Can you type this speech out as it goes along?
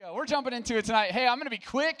We're jumping into it tonight. Hey, I'm going to be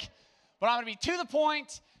quick, but I'm going to be to the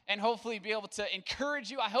point and hopefully be able to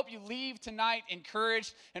encourage you. I hope you leave tonight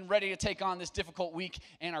encouraged and ready to take on this difficult week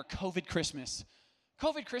and our COVID Christmas.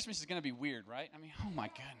 COVID Christmas is going to be weird, right? I mean, oh my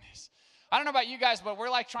goodness. I don't know about you guys, but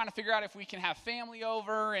we're like trying to figure out if we can have family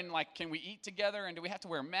over and like, can we eat together and do we have to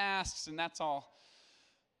wear masks and that's all.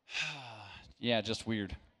 Yeah, just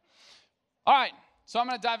weird. All right, so I'm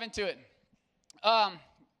going to dive into it.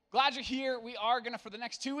 Glad you're here. We are going to, for the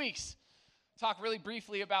next 2 weeks, talk really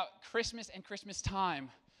briefly about Christmas and Christmas time.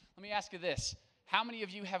 Let me ask you this. How many of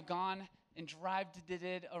you have gone and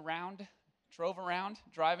driving around?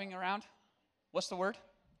 What's the word?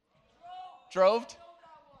 Drove.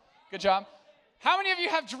 Good job. How many of you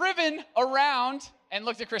have driven around and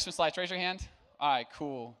looked at Christmas lights? Raise your hand. All right,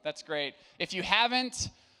 cool. That's great. If you haven't,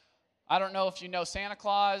 I don't know if you know Santa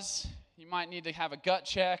Claus. You might need to have a gut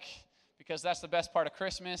check because that's the best part of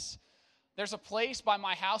Christmas. There's a place by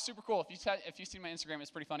my house, super cool. If you've seen my Instagram,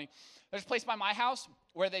 it's pretty funny. There's a place by my house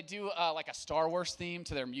where they do like a Star Wars theme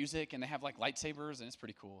to their music, and they have like lightsabers, and it's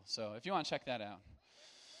pretty cool. So if you want to check that out.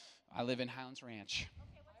 I live in Highlands Ranch.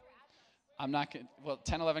 I'm not going to,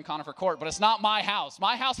 1011 Conifer Court, but it's not my house.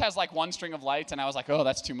 My house has like one string of lights, and I was like, oh,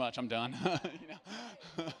 that's too much. I'm done.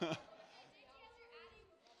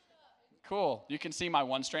 Cool. You can see my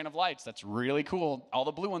one strand of lights. That's really cool. All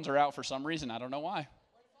the blue ones are out for some reason. I don't know why.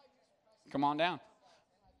 Come on down.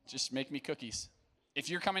 Just make me cookies. If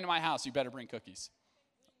you're coming to my house, you better bring cookies.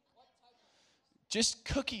 Just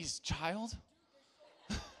cookies, child.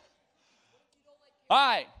 All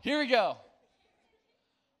right, here we go.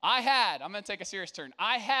 I'm going to take a serious turn.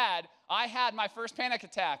 I had my first panic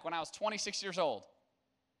attack when I was 26 years old.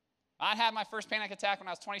 I had my first panic attack when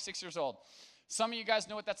I was 26 years old. Some of you guys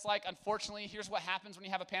know what that's like. Unfortunately, here's what happens when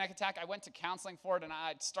you have a panic attack. I went to counseling for it, and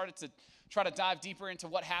I started to try to dive deeper into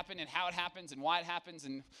what happened and how it happens and why it happens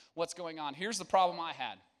and what's going on. Here's the problem I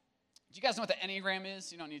had. Do you guys know what the Enneagram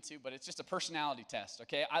is? You don't need to, but it's just a personality test,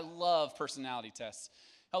 okay? I love personality tests.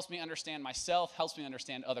 Helps me understand myself, helps me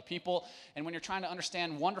understand other people. And when you're trying to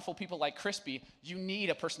understand wonderful people like Crispy, you need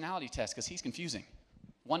a personality test because he's confusing.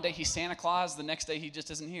 One day he's Santa Claus, the next day he just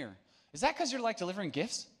isn't here. Is that because you're like delivering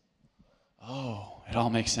gifts? Oh, it all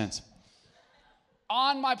makes sense.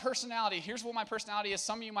 On my personality, here's what my personality is.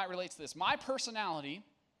 Some of you might relate to this. My personality,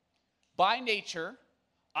 by nature,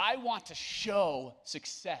 I want to show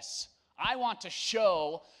success. I want to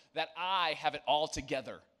show that I have it all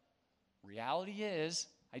together. Reality is,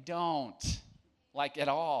 I don't, like at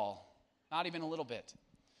all, not even a little bit.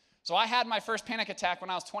 So I had my first panic attack when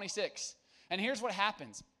I was 26. And here's what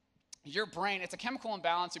happens. Your brain, it's a chemical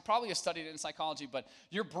imbalance. You probably have studied it in psychology, but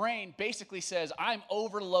your brain basically says, I'm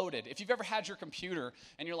overloaded. If you've ever had your computer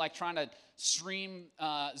and you're like trying to stream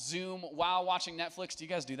Zoom while watching Netflix, do you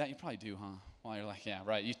guys do that? You probably do, huh? Well, you're like, yeah,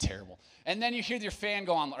 right, you're terrible. And then you hear your fan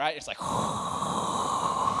go on, right? It's like,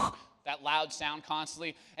 that loud sound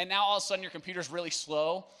constantly. And now all of a sudden your computer's really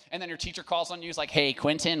slow. And then your teacher calls on you, he's like, hey,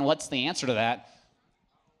 Quentin, what's the answer to that?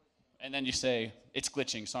 And then you say, it's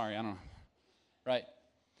glitching, sorry, I don't know, right?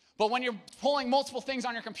 But when you're pulling multiple things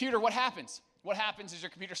on your computer, what happens? What happens is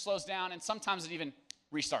your computer slows down, and sometimes it even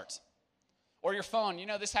restarts. Or your phone. You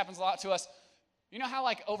know, this happens a lot to us. You know how,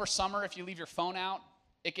 like, over summer, if you leave your phone out,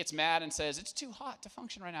 it gets mad and says, it's too hot to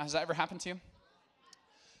function right now. Has that ever happened to you?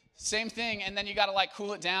 Same thing, and then you got to, like,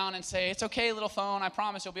 cool it down and say, it's okay, little phone. I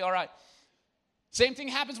promise you'll be all right. Same thing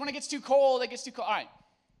happens when it gets too cold. It gets too cold. All right.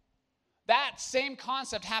 That same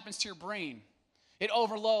concept happens to your brain. It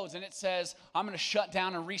overloads and it says, I'm going to shut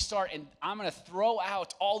down and restart, and I'm going to throw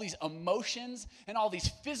out all these emotions and all these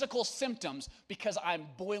physical symptoms because I'm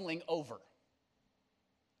boiling over.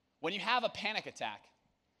 When you have a panic attack,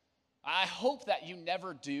 I hope that you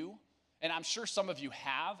never do, and I'm sure some of you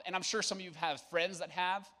have, and I'm sure some of you have friends that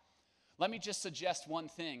have. Let me just suggest one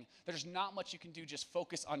thing. There's not much you can do. Just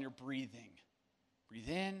focus on your breathing. Breathe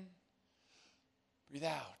in, breathe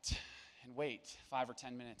out. And wait 5 or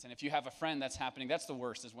 10 minutes. And if you have a friend that's happening, that's the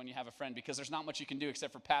worst, is when you have a friend, because there's not much you can do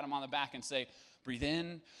except for pat them on the back and say, breathe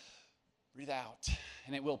in, breathe out,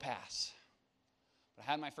 and it will pass. But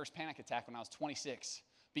I had my first panic attack when I was 26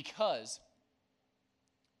 because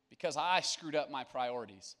I screwed up my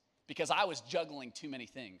priorities, because I was juggling too many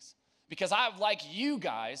things, because I, like you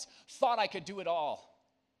guys, thought I could do it all.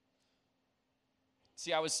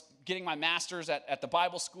 See, I was getting my master's at the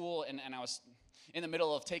Bible school, and I was in the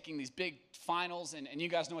middle of taking these big finals, and you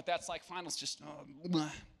guys know what that's like. Finals just,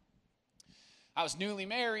 I was newly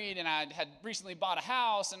married, and I had recently bought a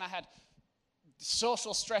house, and I had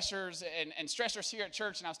social stressors and stressors here at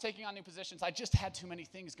church, and I was taking on new positions. I just had too many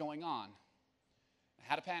things going on. I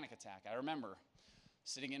had a panic attack. I remember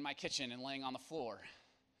sitting in my kitchen and laying on the floor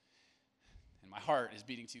and my heart is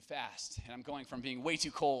beating too fast, and I'm going from being way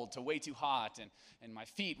too cold to way too hot, and my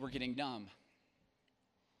feet were getting numb.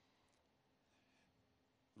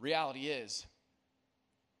 The reality is,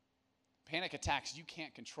 panic attacks you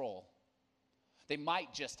can't control. They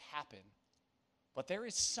might just happen, but there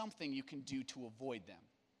is something you can do to avoid them.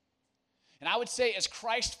 And I would say, as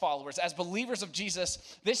Christ followers, as believers of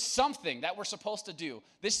Jesus, this something that we're supposed to do,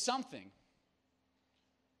 this something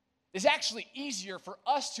is actually easier for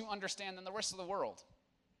us to understand than the rest of the world.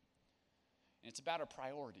 And it's about our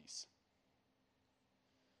priorities.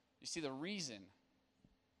 You see, the reason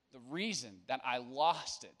that I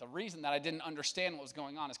lost it, the reason that I didn't understand what was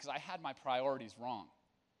going on is because I had my priorities wrong.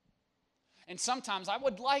 And sometimes I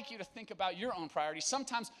would like you to think about your own priorities.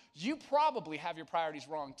 Sometimes you probably have your priorities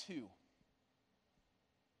wrong too.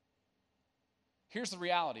 Here's the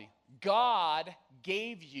reality. God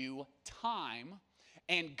gave you time,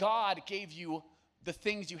 and God gave you the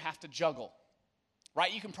things you have to juggle,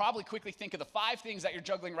 right? You can probably quickly think of the 5 things that you're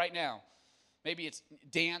juggling right now. Maybe it's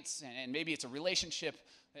dance, and maybe it's a relationship.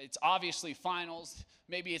 It's obviously finals.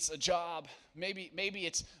 Maybe it's a job. Maybe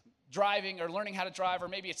it's driving or learning how to drive, or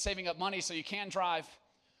maybe it's saving up money so you can drive.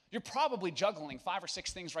 You're probably juggling 5 or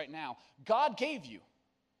 6 things right now. God gave you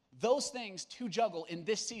those things to juggle in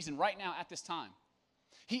this season right now at this time.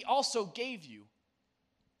 He also gave you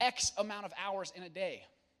X amount of hours in a day.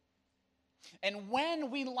 And when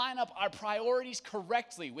we line up our priorities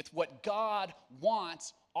correctly with what God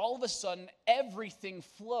wants, all of a sudden everything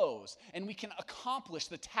flows and we can accomplish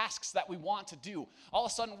the tasks that we want to do. All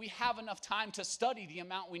of a sudden we have enough time to study the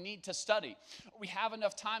amount we need to study. We have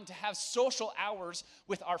enough time to have social hours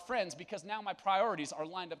with our friends because now my priorities are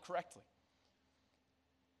lined up correctly.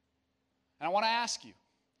 And I want to ask you,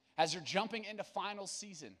 as you're jumping into final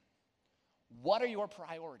season, what are your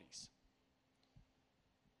priorities?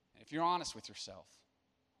 And if you're honest with yourself,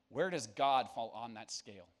 where does God fall on that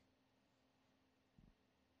scale?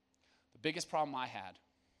 The biggest problem I had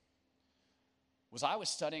was I was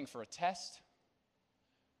studying for a test.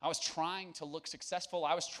 I was trying to look successful.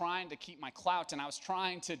 I was trying to keep my clout, and I was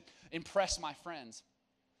trying to impress my friends.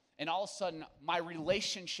 And all of a sudden, my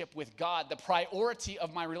relationship with God, the priority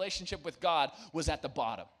of my relationship with God was at the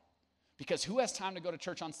bottom. Because who has time to go to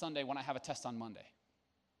church on Sunday when I have a test on Monday?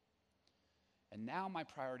 And now my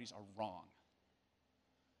priorities are wrong.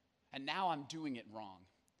 And now I'm doing it wrong.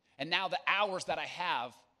 And now the hours that I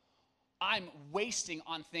have, I'm wasting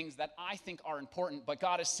on things that I think are important. But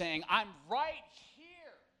God is saying, I'm right here.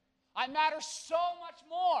 I matter so much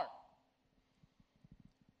more.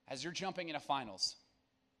 As you're jumping into finals,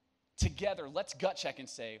 together, let's gut check and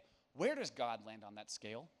say, where does God land on that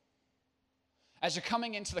scale? As you're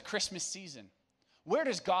coming into the Christmas season, where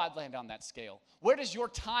does God land on that scale? Where does your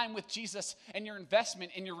time with Jesus and your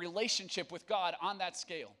investment in your relationship with God on that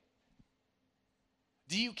scale?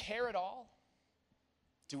 Do you care at all?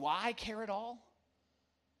 Do I care at all?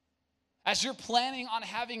 As you're planning on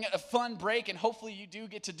having a fun break, and hopefully you do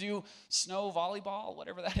get to do snow volleyball,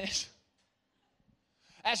 whatever that is.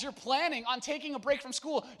 As you're planning on taking a break from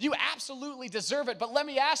school, you absolutely deserve it. But let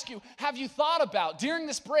me ask you, have you thought about, during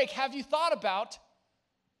this break, have you thought about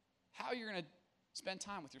how you're going to spend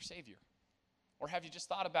time with your Savior? Or have you just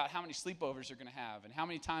thought about how many sleepovers you're going to have and how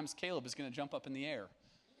many times Caleb is going to jump up in the air?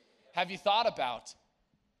 Have you thought about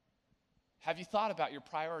your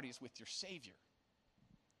priorities with your Savior?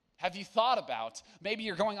 Have you thought about, maybe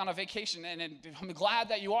you're going on a vacation, and I'm glad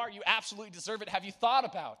that you are, you absolutely deserve it. Have you thought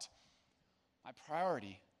about, my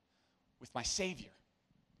priority with my Savior?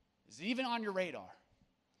 Is it even on your radar?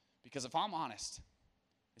 Because if I'm honest,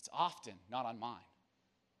 it's often not on mine.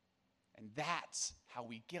 And that's how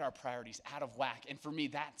we get our priorities out of whack. And for me,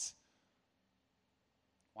 that's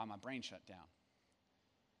why my brain shut down.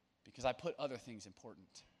 Because I put other things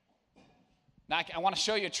important. Now, I want to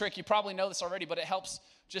show you a trick. You probably know this already, but it helps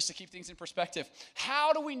just to keep things in perspective.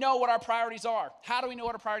 How do we know what our priorities are? How do we know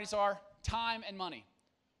what our priorities are? Time and money.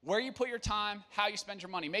 Where you put your time, how you spend your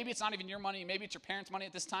money. Maybe it's not even your money. Maybe it's your parents' money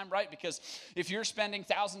at this time, right? Because if you're spending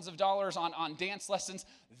thousands of dollars on dance lessons,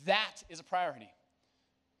 that is a priority.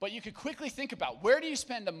 But you could quickly think about, where do you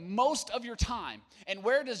spend the most of your time, and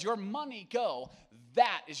where does your money go?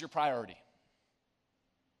 That is your priority.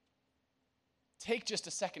 Take just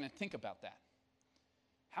a second and think about that.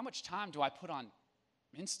 How much time do I put on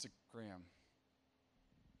Instagram?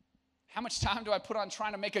 How much time do I put on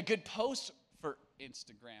trying to make a good post for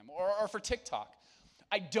Instagram or for TikTok?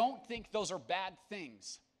 I don't think those are bad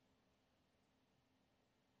things.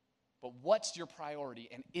 But what's your priority,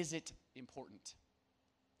 and is it important?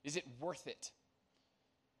 Is it worth it?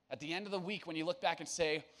 At the end of the week, when you look back and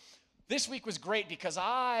say, this week was great because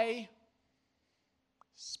I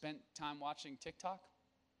spent time watching TikTok?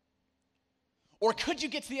 Or could you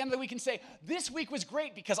get to the end of the week and say, this week was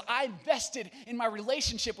great because I invested in my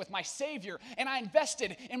relationship with my Savior, and I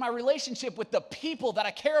invested in my relationship with the people that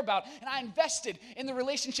I care about, and I invested in the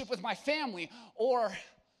relationship with my family? Or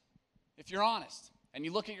if you're honest and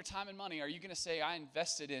you look at your time and money, are you going to say, I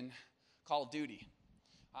invested in Call of Duty?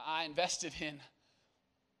 I invested in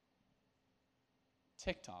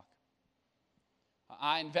TikTok.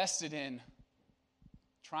 I invested in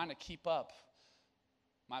trying to keep up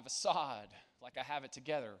my facade like I have it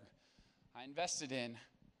together. I invested in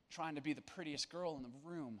trying to be the prettiest girl in the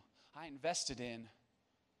room. I invested in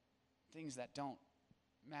things that don't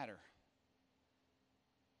matter.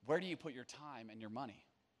 Where do you put your time and your money?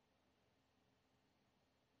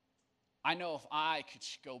 I know if I could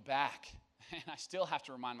go back, and I still have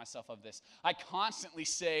to remind myself of this, I constantly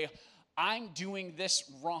say, I'm doing this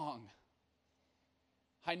wrong.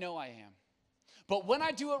 I know I am. But when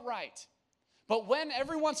I do it right, but when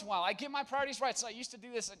every once in a while I get my priorities right, so I used to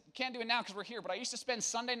do this, I can't do it now because we're here, but I used to spend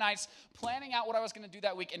Sunday nights planning out what I was going to do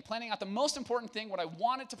that week and planning out the most important thing, what I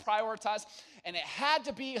wanted to prioritize, and it had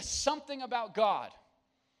to be something about God.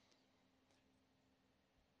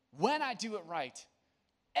 When I do it right,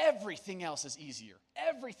 everything else is easier.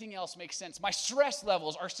 Everything else makes sense. My stress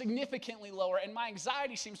levels are significantly lower, and my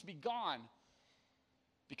anxiety seems to be gone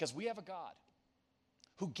because we have a God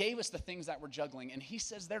who gave us the things that we're juggling, and he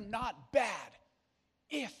says they're not bad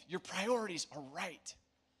if your priorities are right,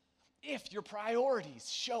 if your priorities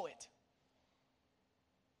show it.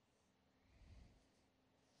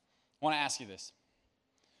 I want to ask you this.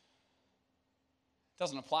 It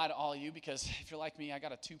doesn't apply to all of you because if you're like me, I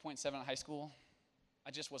got a 2.7 in high school.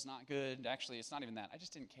 I just was not good. Actually, it's not even that. I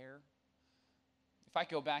just didn't care. If I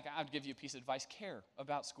go back, I would give you a piece of advice. Care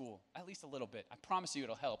about school, at least a little bit. I promise you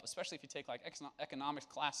it'll help, especially if you take like economics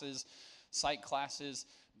classes, psych classes,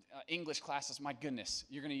 English classes. My goodness,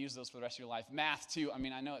 you're going to use those for the rest of your life. Math too. I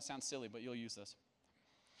mean, I know it sounds silly, but you'll use this.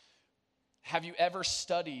 Have you ever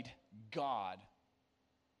studied God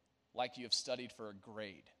like you have studied for a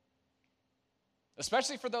grade?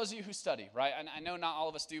 Especially for those of you who study, right? And I know not all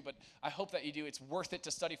of us do, but I hope that you do. It's worth it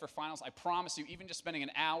to study for finals. I promise you, even just spending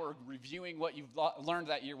an hour reviewing what you've learned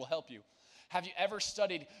that year will help you. Have you ever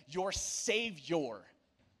studied your Savior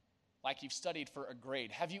like you've studied for a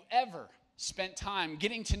grade? Have you ever spent time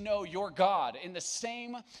getting to know your God in the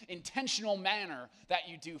same intentional manner that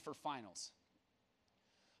you do for finals?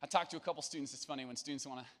 I talked to a couple students. It's funny when students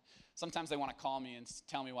sometimes they want to call me and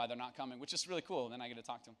tell me why they're not coming, which is really cool. Then I get to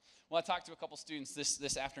talk to them. Well, I talked to a couple students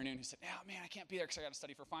this afternoon who said, oh, man, I can't be there because I got to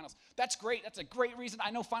study for finals. That's great. That's a great reason.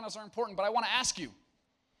 I know finals are important, but I want to ask you,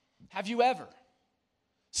 have you ever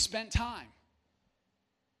spent time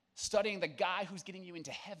studying the guy who's getting you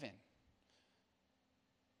into heaven,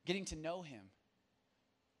 getting to know him,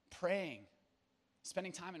 praying,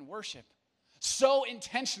 spending time in worship so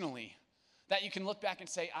intentionally that you can look back and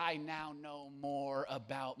say, I now know more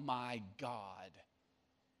about my God?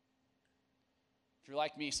 If you're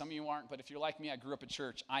like me, some of you aren't, but if you're like me, I grew up at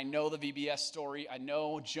church. I know the VBS story. I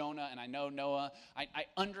know Jonah and I know Noah. I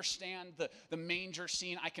understand the manger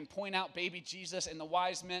scene. I can point out baby Jesus and the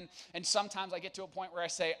wise men. And sometimes I get to a point where I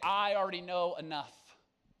say, I already know enough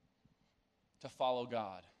to follow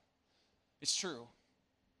God. It's true.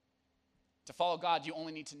 To follow God, you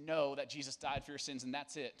only need to know that Jesus died for your sins, and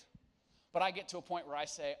that's it. But I get to a point where I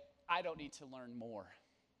say, I don't need to learn more.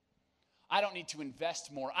 I don't need to invest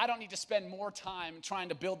more. I don't need to spend more time trying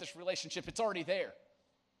to build this relationship. It's already there.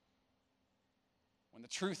 When the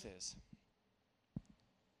truth is,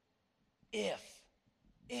 if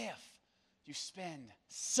you spend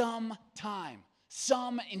some time,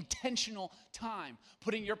 some intentional time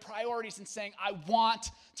putting your priorities and saying, I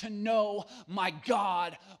want to know my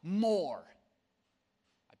God more,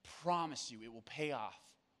 I promise you it will pay off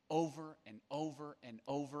over and over and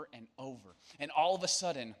over and over. And all of a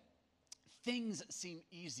sudden, things seem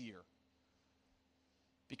easier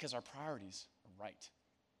because our priorities are right.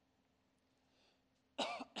 I'm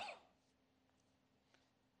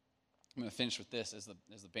going to finish with this as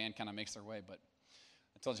the band kind of makes their way, but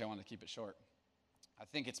I told you I wanted to keep it short. I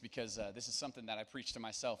think it's because this is something that I preach to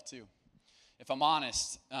myself too. If I'm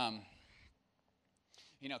honest,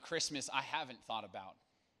 Christmas, I haven't thought about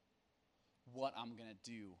what I'm going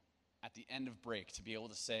to do at the end of break to be able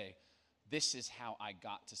to say, this is how I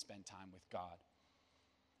got to spend time with God.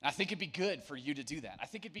 And I think it'd be good for you to do that. I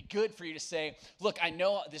think it'd be good for you to say, look, I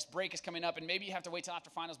know this break is coming up, and maybe you have to wait till after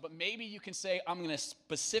finals, but maybe you can say, I'm going to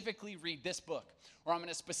specifically read this book, or I'm going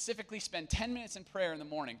to specifically spend 10 minutes in prayer in the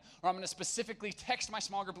morning, or I'm going to specifically text my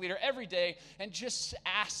small group leader every day and just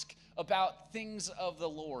ask about things of the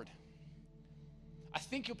Lord. I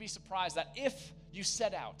think you'll be surprised that if you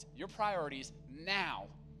set out your priorities now,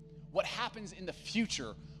 what happens in the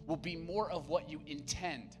future will be more of what you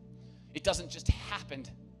intend. It doesn't just happen.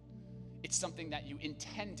 It's something that you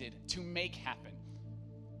intended to make happen.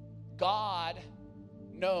 God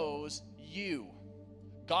knows you.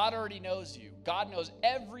 God already knows you. God knows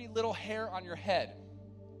every little hair on your head.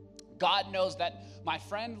 God knows that my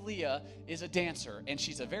friend Leah is a dancer, and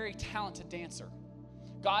she's a very talented dancer.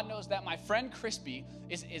 God knows that my friend Crispy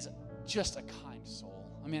is just a kind soul.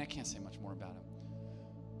 I mean, I can't say much more about him.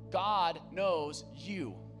 God knows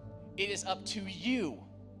you. It is up to you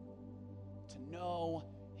to know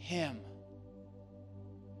him.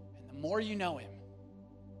 And the more you know him,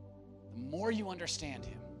 the more you understand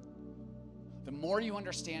him. The more you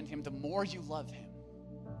understand him, the more you love him.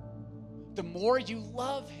 The more you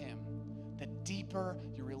love him, the deeper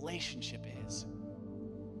your relationship is.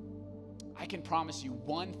 I can promise you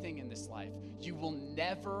one thing in this life. You will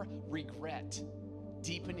never regret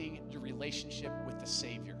deepening your relationship with the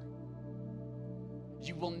Savior.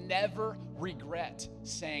 You will never regret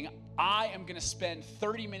saying, I am going to spend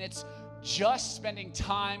 30 minutes just spending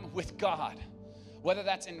time with God. Whether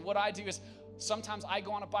that's in what I do is sometimes I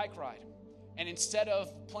go on a bike ride, and instead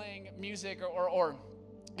of playing music or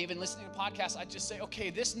even listening to podcasts, I just say, okay,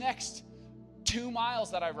 this next 2 miles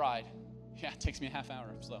that I ride, yeah, it takes me a half hour,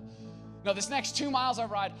 I'm slow. No, this next 2 miles I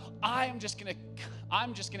ride, I'm just gonna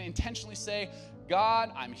intentionally say,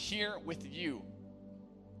 God, I'm here with you.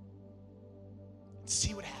 And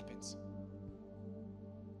see what happens.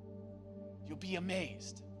 You'll be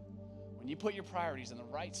amazed when you put your priorities in the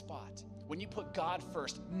right spot, when you put God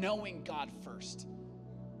first, knowing God first,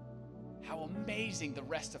 how amazing the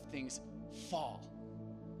rest of things fall.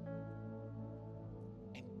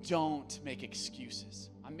 And don't make excuses.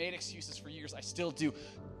 I made excuses for years. I still do.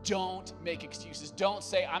 Don't make excuses. Don't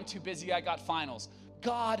say, I'm too busy, I got finals.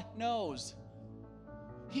 God knows.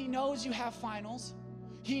 He knows you have finals.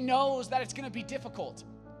 He knows that it's going to be difficult.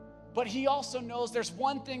 But he also knows there's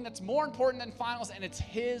one thing that's more important than finals, and it's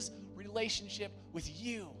his relationship with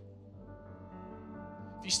you.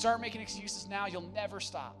 If you start making excuses now, you'll never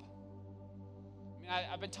stop. I mean,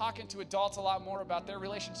 I've been talking to adults a lot more about their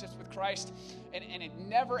relationships with Christ, and it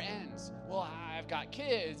never ends. Well, I've got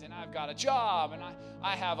kids, and I've got a job, and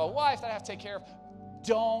I have a wife that I have to take care of.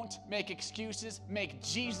 Don't make excuses. Make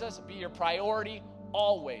Jesus be your priority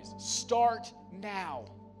always. Start now.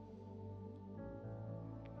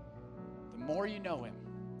 The more you know him,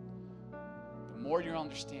 the more you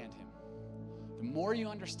understand him. The more you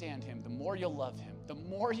understand him, the more you'll love him. The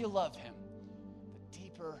more you love him, the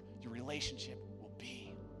deeper your relationship will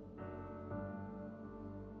be.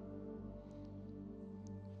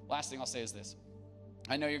 Last thing I'll say is this.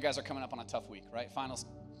 I know you guys are coming up on a tough week, right? Finals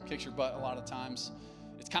kicks your butt a lot of times.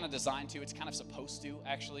 It's kind of designed to. It's kind of supposed to,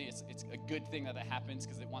 actually. It's a good thing that it happens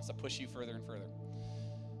because it wants to push you further and further.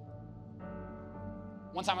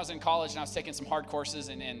 One time I was in college and I was taking some hard courses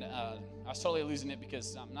and I was totally losing it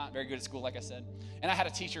because I'm not very good at school, like I said. And I had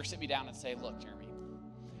a teacher sit me down and say, look, Jeremy,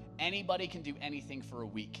 anybody can do anything for a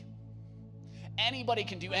week. Anybody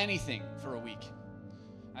can do anything for a week.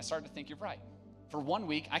 And I started to think, you're right. For 1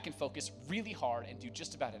 week, I can focus really hard and do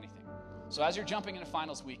just about anything. So as you're jumping into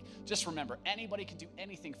finals week, just remember, anybody can do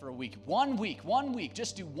anything for a week. 1 week,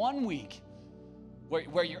 just do 1 week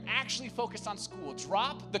where you're actually focused on school.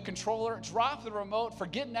 Drop the controller, drop the remote,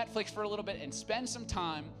 forget Netflix for a little bit, and spend some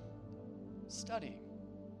time studying.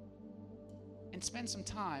 And spend some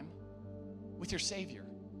time with your Savior.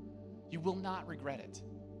 You will not regret it.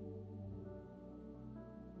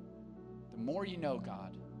 The more you know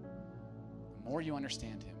God, the more you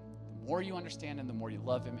understand him. The more you understand him, the more you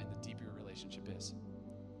love him, and the deeper your relationship is.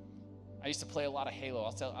 I used to play a lot of Halo.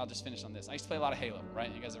 I'll just finish on this. I used to play a lot of Halo, right?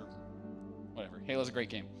 You guys are, whatever. Halo's a great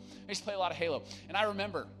game. I used to play a lot of Halo. And I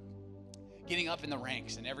remember getting up in the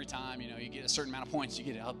ranks. And every time, you get a certain amount of points, you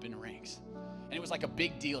get up in the ranks. And it was like a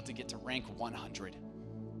big deal to get to rank 100.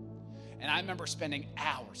 And I remember spending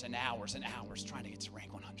hours and hours and hours trying to get to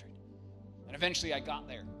rank 100. And eventually I got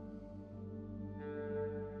there.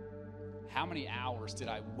 How many hours did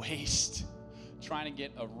I waste trying to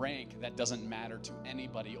get a rank that doesn't matter to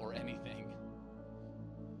anybody or anything?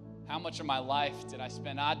 How much of my life did I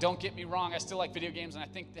spend? Don't get me wrong, I still like video games and I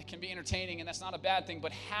think that can be entertaining and that's not a bad thing,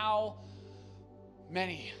 but how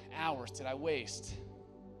many hours did I waste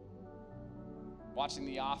watching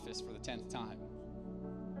The Office for the 10th time?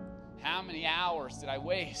 How many hours did I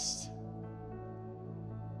waste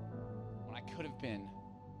when I could have been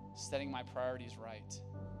setting my priorities right,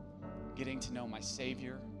 getting to know my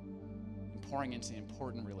Savior, and pouring into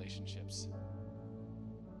important relationships?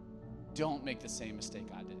 Don't make the same mistake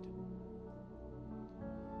I did.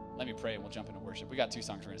 Let me pray and we'll jump into worship. We got 2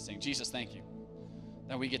 songs we're going to sing. Jesus, thank you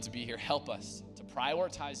that we get to be here. Help us to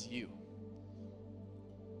prioritize you.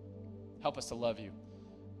 Help us to love you.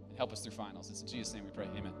 And help us through finals. It's in Jesus' name we pray.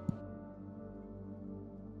 Amen.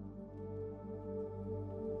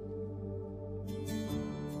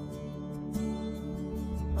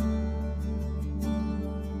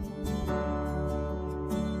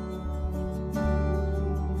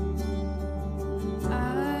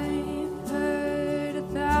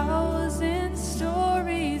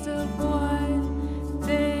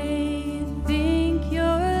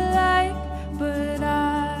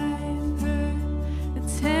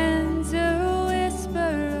 Tender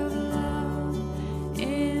whisper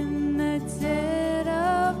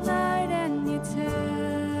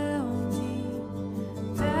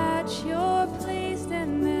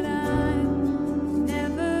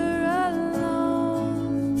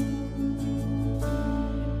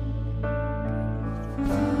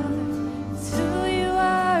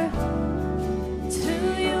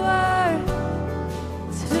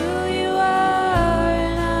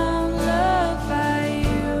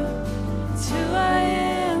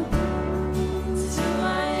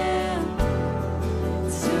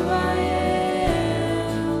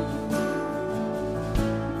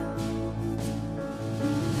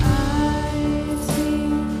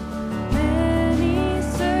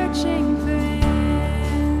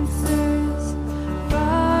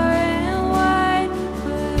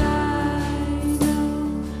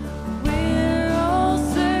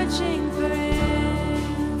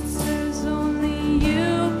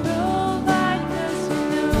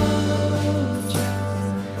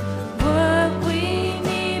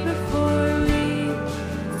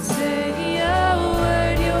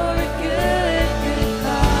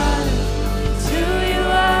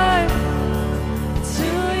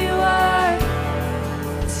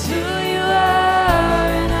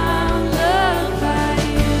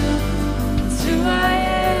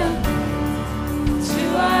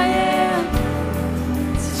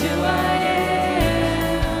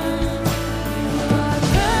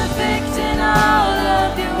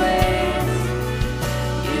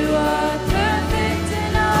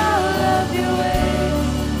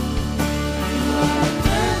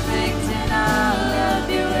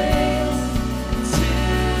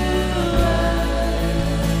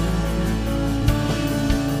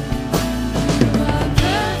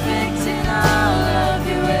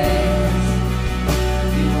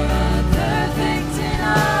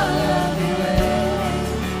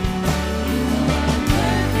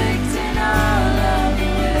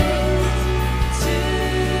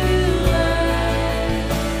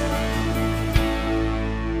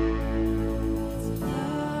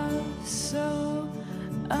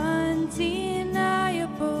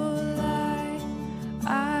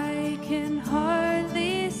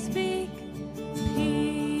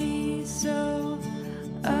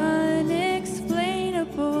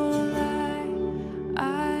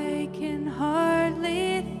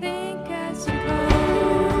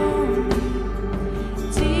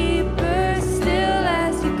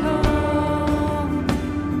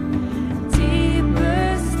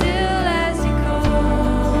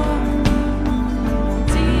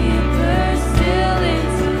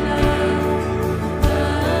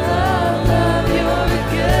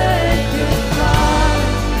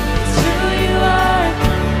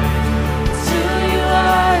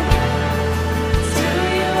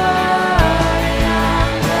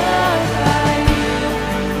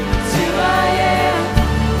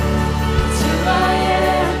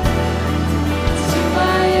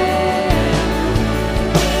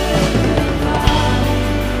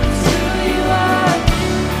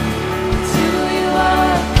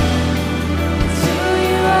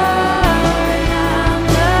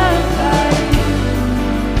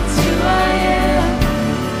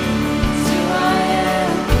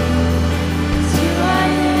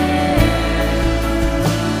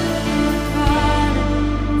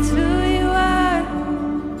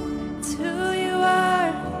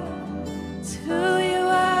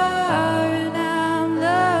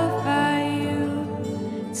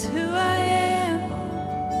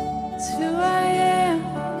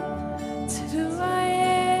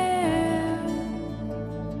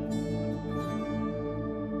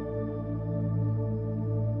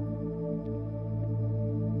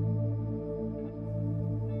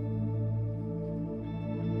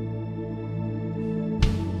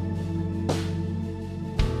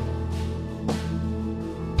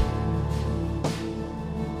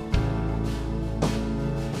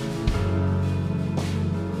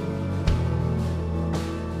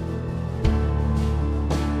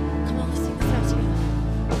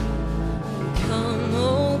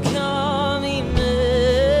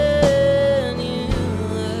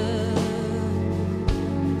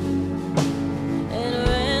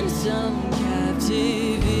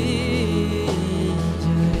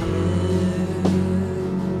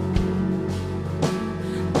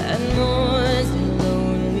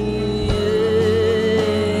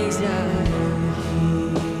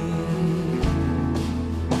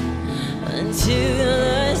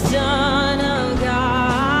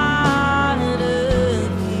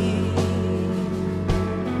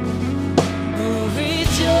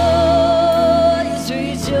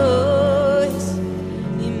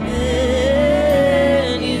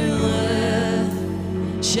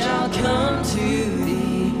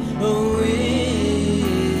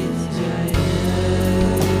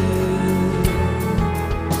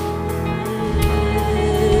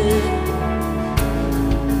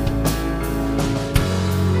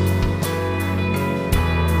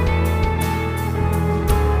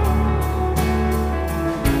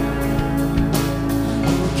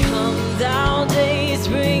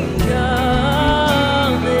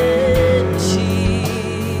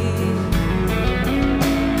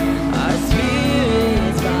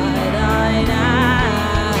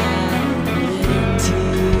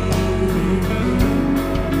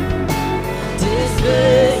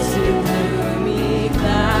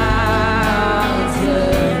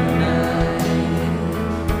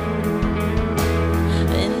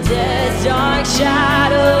dark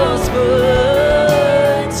shadows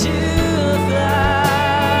put to flight.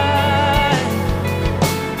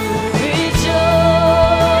 Rejoice,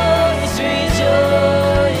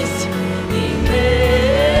 rejoice, Emmanuel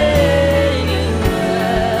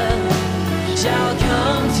shall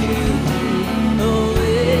come to thee, O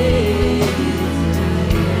Israel.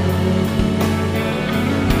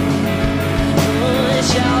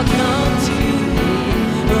 Shall come to thee,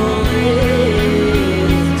 O Israel.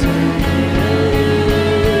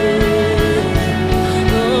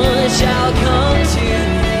 Shall come to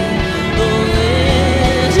thee, O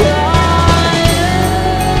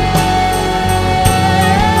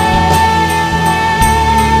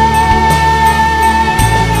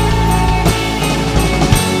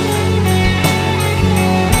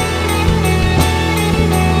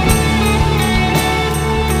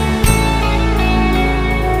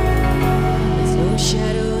There's no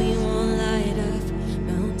shadow you won't light up,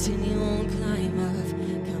 mountain you won't climb up,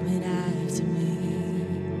 coming after me.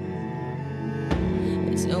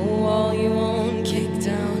 There's no wall you won't kick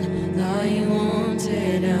down, lie you won't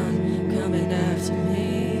tear down, coming after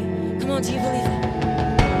me. Come on, do you believe it?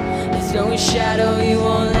 There's no shadow you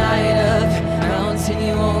won't light up, mountain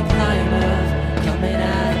you won't climb up, coming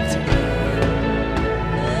after me.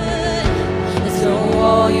 There's no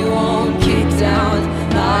wall you won't kick down,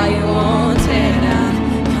 lie you won't tear down,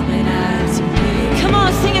 coming after me. Come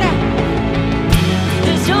on, sing it out.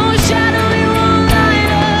 There's no shadow you won't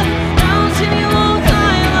light up, mountain you won't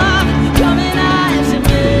climb up, coming after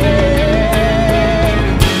me.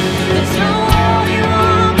 There's no wall you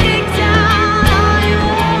won't kick down, lie you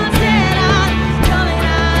won't tear down, coming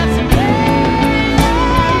after me.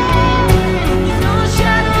 There's no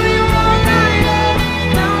shadow you won't light up,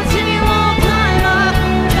 mountain you won't climb up,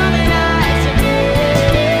 coming after me.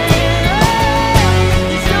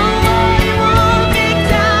 There's no wall you won't kick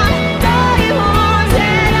down, lie you won't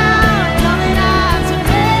tear down, coming after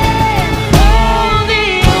me. Oh, the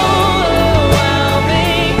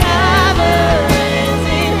overwhelming,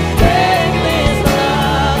 never-ending, reckless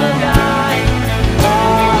love of God.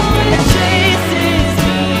 Oh, it chases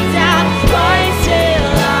me down, right till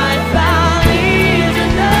I found His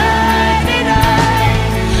anointing eye.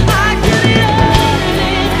 I couldn't earn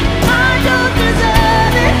it, I don't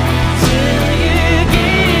deserve it, till you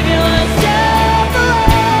give yourself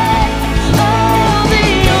away. Oh, the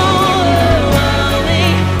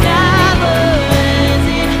overwhelming,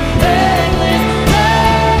 never-ending, reckless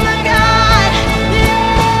love of God.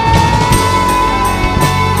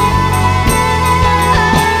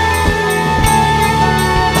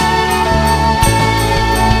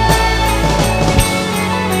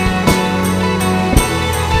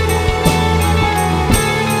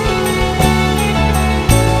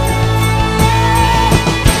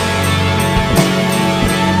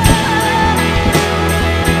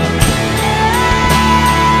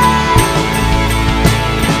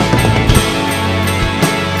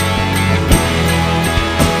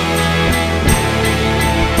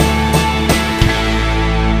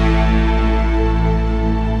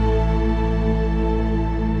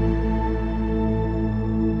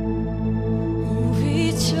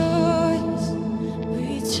 Rejoice,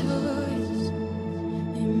 rejoice,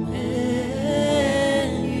 Emmanuel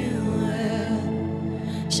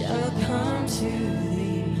shall come to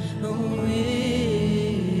thee, O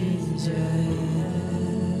Israel.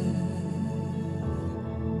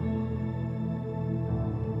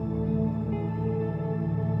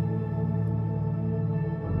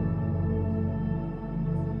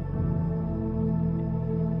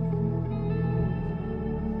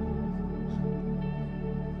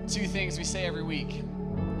 Two things we say every week.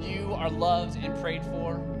 You are loved and prayed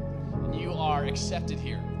for, and you are accepted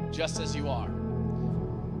here, just as you are.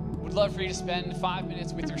 Would love for you to spend 5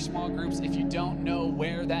 minutes with your small groups. If you don't know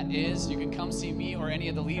where that is, you can come see me or any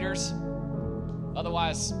of the leaders.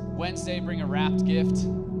 Otherwise, Wednesday, bring a wrapped gift.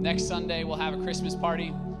 Next Sunday, we'll have a Christmas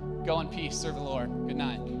party. Go in peace. Serve the Lord. Good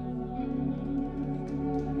night.